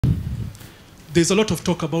there's a lot of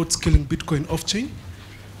talk about scaling Bitcoin off-chain.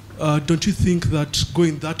 Don't you think that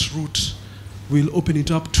going that route will open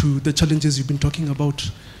it up to the challenges you've been talking about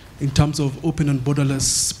in terms of open and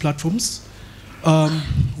borderless platforms?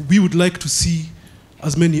 We would like to see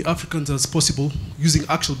as many Africans as possible using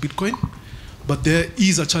actual Bitcoin, but there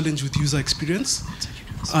is a challenge with user experience.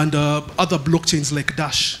 And other blockchains like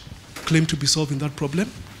Dash claim to be solving that problem.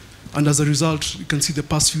 And as a result, you can see the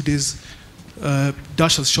past few days,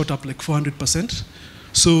 Dash has shot up like 400%.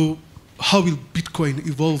 So how will Bitcoin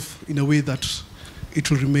evolve in a way that it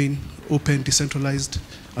will remain open, decentralized,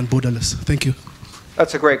 and borderless? Thank you.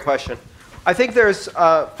 That's a great question. I think there's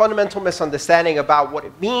a fundamental misunderstanding about what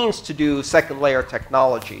it means to do second-layer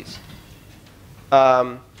technologies.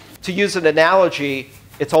 To use an analogy,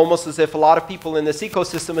 it's almost as if a lot of people in this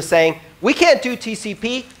ecosystem are saying, we can't do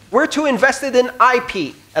TCP, we're too invested in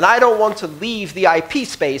IP, and I don't want to leave the IP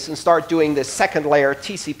space and start doing this second-layer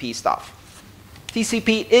TCP stuff.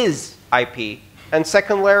 TCP is IP, and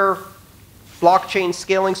second-layer blockchain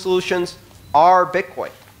scaling solutions are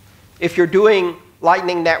Bitcoin. If you're doing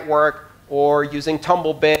Lightning Network, or using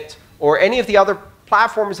Tumblebit, or any of the other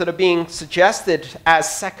platforms that are being suggested as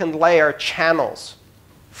second-layer channels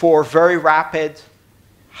for very rapid,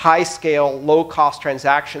 high-scale, low-cost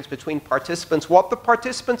transactions between participants, what the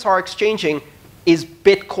participants are exchanging is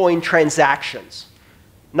Bitcoin transactions.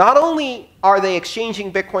 Not only are they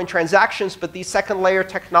exchanging Bitcoin transactions, but these second-layer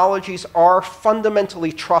technologies are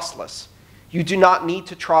fundamentally trustless. You do not need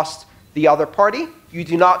to trust the other party. You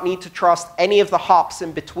do not need to trust any of the hops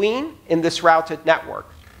in between in this routed network.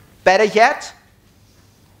 Better yet,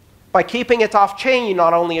 by keeping it off-chain, you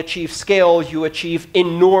not only achieve scale, you achieve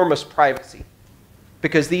enormous privacy.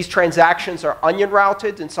 Because these transactions are onion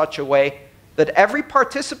routed in such a way that every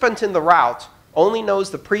participant in the route only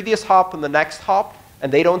knows the previous hop and the next hop,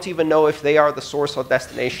 and they don't even know if they are the source or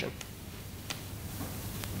destination.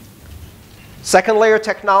 Second-layer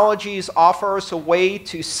technologies offer us a way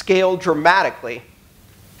to scale dramatically,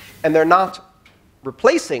 and they're not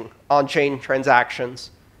replacing on-chain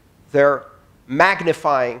transactions. They're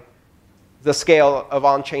magnifying the scale of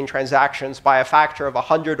on-chain transactions by a factor of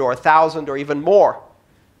 100 or 1,000 or even more.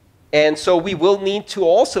 And so we will need to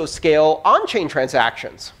also scale on-chain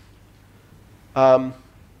transactions. Now,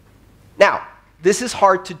 this is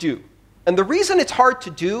hard to do. And the reason it's hard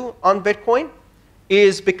to do on Bitcoin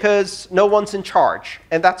is because no one's in charge.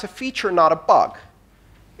 And that's a feature, not a bug.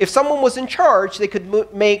 If someone was in charge, they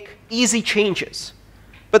could make easy changes.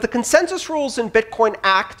 But the consensus rules in Bitcoin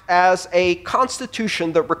act as a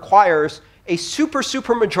constitution that requires a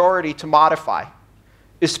super majority to modify,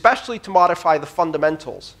 especially to modify the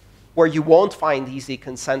fundamentals, where you won't find easy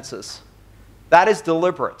consensus. That is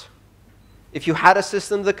deliberate. If you had a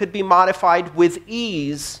system that could be modified with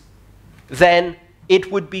ease, then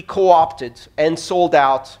it would be co-opted and sold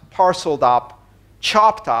out, parceled up,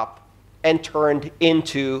 chopped up, and turned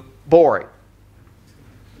into boring.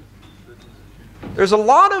 There's a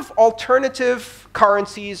lot of alternative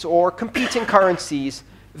currencies or competing currencies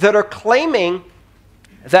that are claiming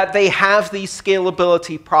that they have these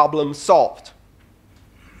scalability problems solved.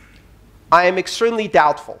 I am extremely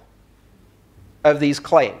doubtful of these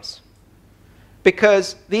claims,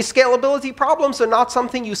 because these scalability problems are not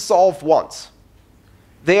something you solve once.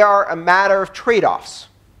 They are a matter of trade-offs.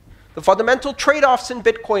 The fundamental trade-offs in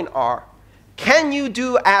Bitcoin are, can you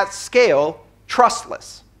do at scale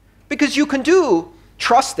trustless? Because you can do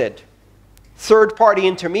trusted third-party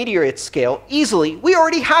intermediary at scale easily. We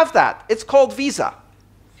already have that. It's called Visa.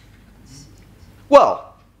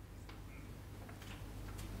 Well,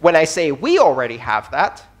 when I say we already have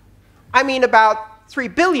that, I mean about 3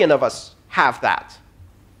 billion of us have that.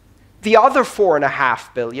 The other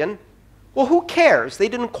 4.5 billion, well, who cares? They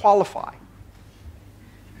didn't qualify.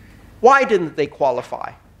 Why didn't they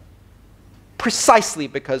qualify? Precisely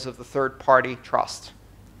because of the third-party trust,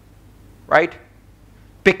 right?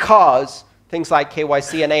 Because things like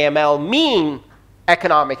KYC and AML mean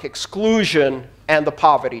economic exclusion and the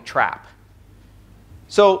poverty trap.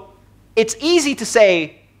 So it's easy to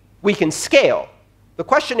say we can scale. The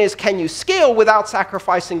question is, can you scale without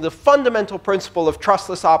sacrificing the fundamental principle of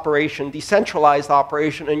trustless operation, decentralized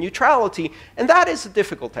operation, and neutrality? And that is a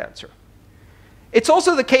difficult answer. It's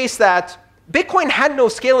also the case that Bitcoin had no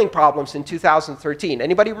scaling problems in 2013.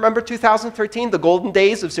 Anybody remember 2013, the golden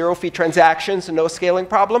days of zero-fee transactions and no scaling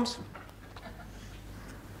problems?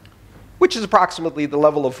 Which is approximately the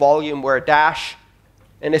level of volume where Dash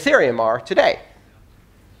and Ethereum are today.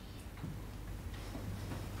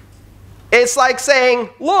 It's like saying,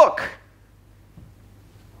 look,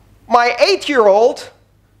 my 8-year-old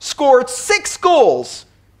scored 6 goals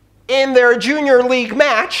in their junior league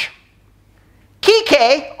match,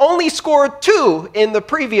 Kike only scored 2 in the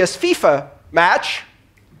previous FIFA match.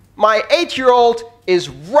 My 8-year-old is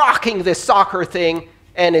rocking this soccer thing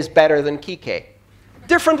and is better than Kike.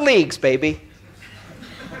 Different leagues, baby.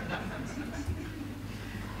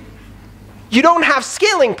 You don't have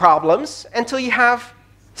scaling problems until you have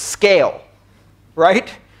scale,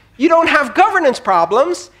 right? You don't have governance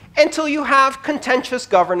problems until you have contentious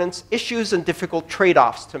governance issues and difficult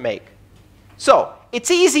trade-offs to make. So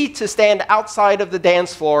it's easy to stand outside of the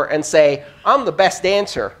dance floor and say, I'm the best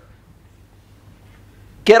dancer.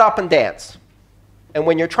 Get up and dance. And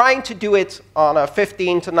when you're trying to do it on a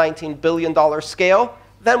 $15 to $19 billion scale,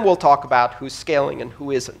 then we'll talk about who's scaling and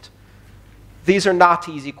who isn't. These are not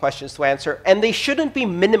easy questions to answer, and they shouldn't be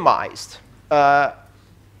minimized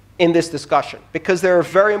in this discussion, because there are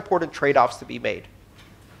very important trade-offs to be made.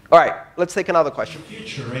 All right, let's take another question. In the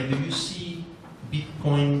future, right, do you see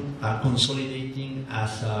Bitcoin consolidating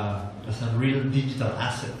as a real digital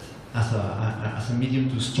asset, as a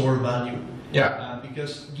medium to store value? Yeah.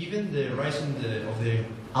 Because given the rise of the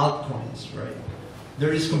altcoins, right,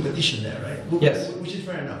 there is competition there, right? Yes. Which is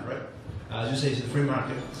fair enough, right? As you say, it's a free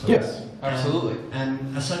market. So yes, absolutely.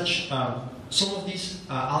 And as such, some of these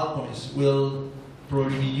altcoins will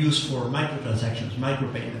probably be used for microtransactions,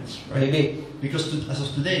 micropayments, right? Maybe. Because as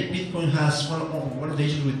of today, Bitcoin has, one of the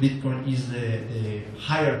issues with Bitcoin is the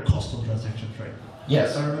higher cost of transactions, right?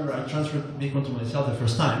 Yes. I remember I transferred Bitcoin to myself the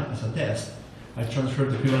first time as a test. I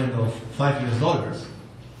transferred the equivalent of $5 US,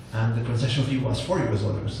 and the transaction fee was $4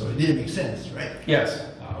 US, so it didn't make sense, right? Yes.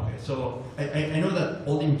 Okay, so I know that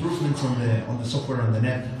all the improvements on the software on the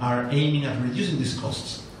net are aiming at reducing these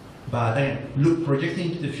costs. But look,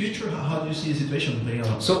 projecting into the future, how do you see the situation playing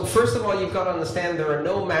out? So first of all, you've got to understand there are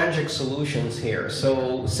no magic solutions here.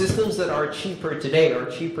 So systems that are cheaper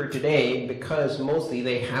today because mostly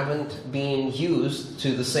they haven't been used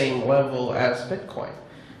to the same level as Bitcoin.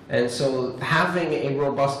 And so having a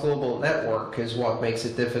robust global network is what makes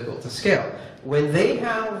it difficult to scale. When they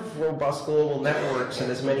have robust global networks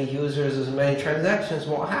and as many users, as many transactions,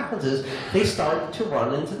 what happens is they start to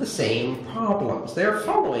run into the same problems. They're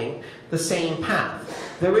following the same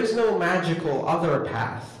path. There is no magical other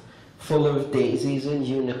path full of daisies and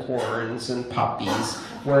unicorns and puppies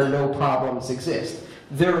where no problems exist.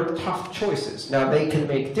 There are tough choices. Now, they can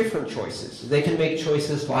make different choices. They can make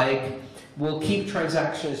choices like, we'll keep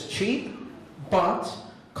transactions cheap, but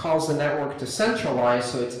cause the network to centralize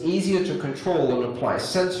so it's easier to control and apply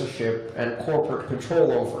censorship and corporate control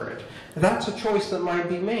over it. That's a choice that might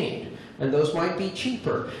be made, and those might be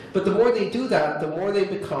cheaper. But the more they do that, the more they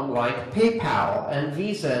become like PayPal and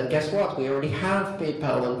Visa, and guess what? We already have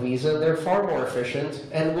PayPal and Visa. They're far more efficient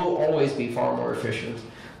and will always be far more efficient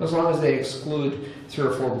as long as they exclude 3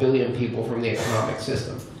 or 4 billion people from the economic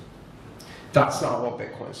system. That's not what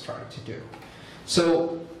Bitcoin's trying to do.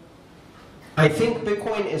 So I think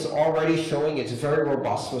Bitcoin is already showing it's very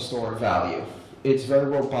robust for store of value. It's very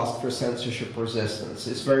robust for censorship resistance.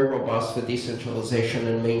 It's very robust for decentralization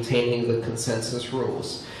and maintaining the consensus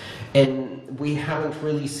rules. And we haven't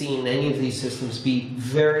really seen any of these systems be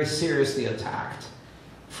very seriously attacked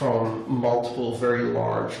from multiple very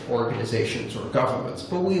large organizations or governments.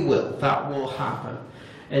 But we will. That will happen.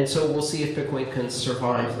 And so we'll see if Bitcoin can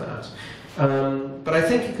survive that. But I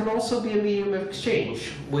think it can also be a medium of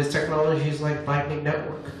exchange with technologies like Lightning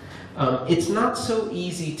Network. It's not so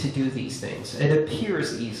easy to do these things. It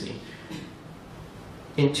appears easy.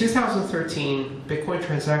 In 2013, Bitcoin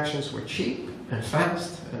transactions were cheap and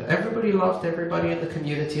fast, and everybody loved everybody in the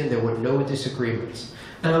community, and there were no disagreements.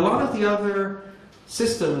 And a lot of the other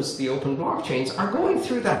systems, the open blockchains, are going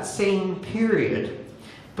through that same period.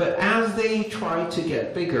 But as they try to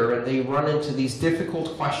get bigger and they run into these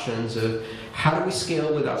difficult questions of how do we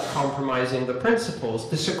scale without compromising the principles,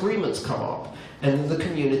 disagreements come up. And the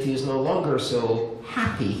community is no longer so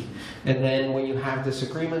happy. And then when you have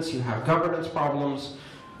disagreements, you have governance problems.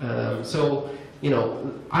 So, you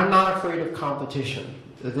know, I'm not afraid of competition.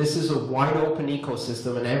 This is a wide open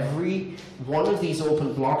ecosystem, and every one of these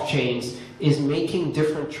open blockchains is making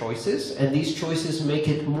different choices, and these choices make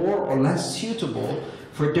it more or less suitable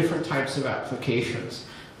for different types of applications.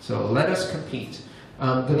 So let us compete.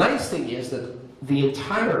 The nice thing is that the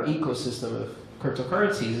entire ecosystem of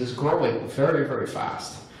cryptocurrencies is growing very, very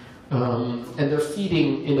fast. And they're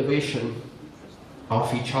feeding innovation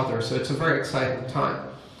off each other, so it's a very exciting time.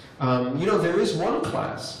 You know, there is one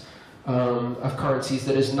class of currencies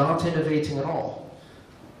that is not innovating at all,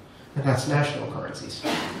 and that's national currencies.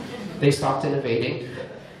 They stopped innovating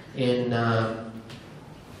in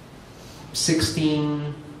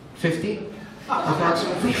 1650,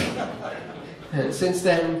 approximately. And since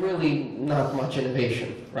then, really not much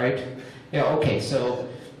innovation, right? Yeah, okay, so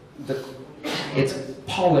it's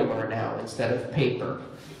polymer now instead of paper.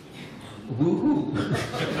 Woohoo!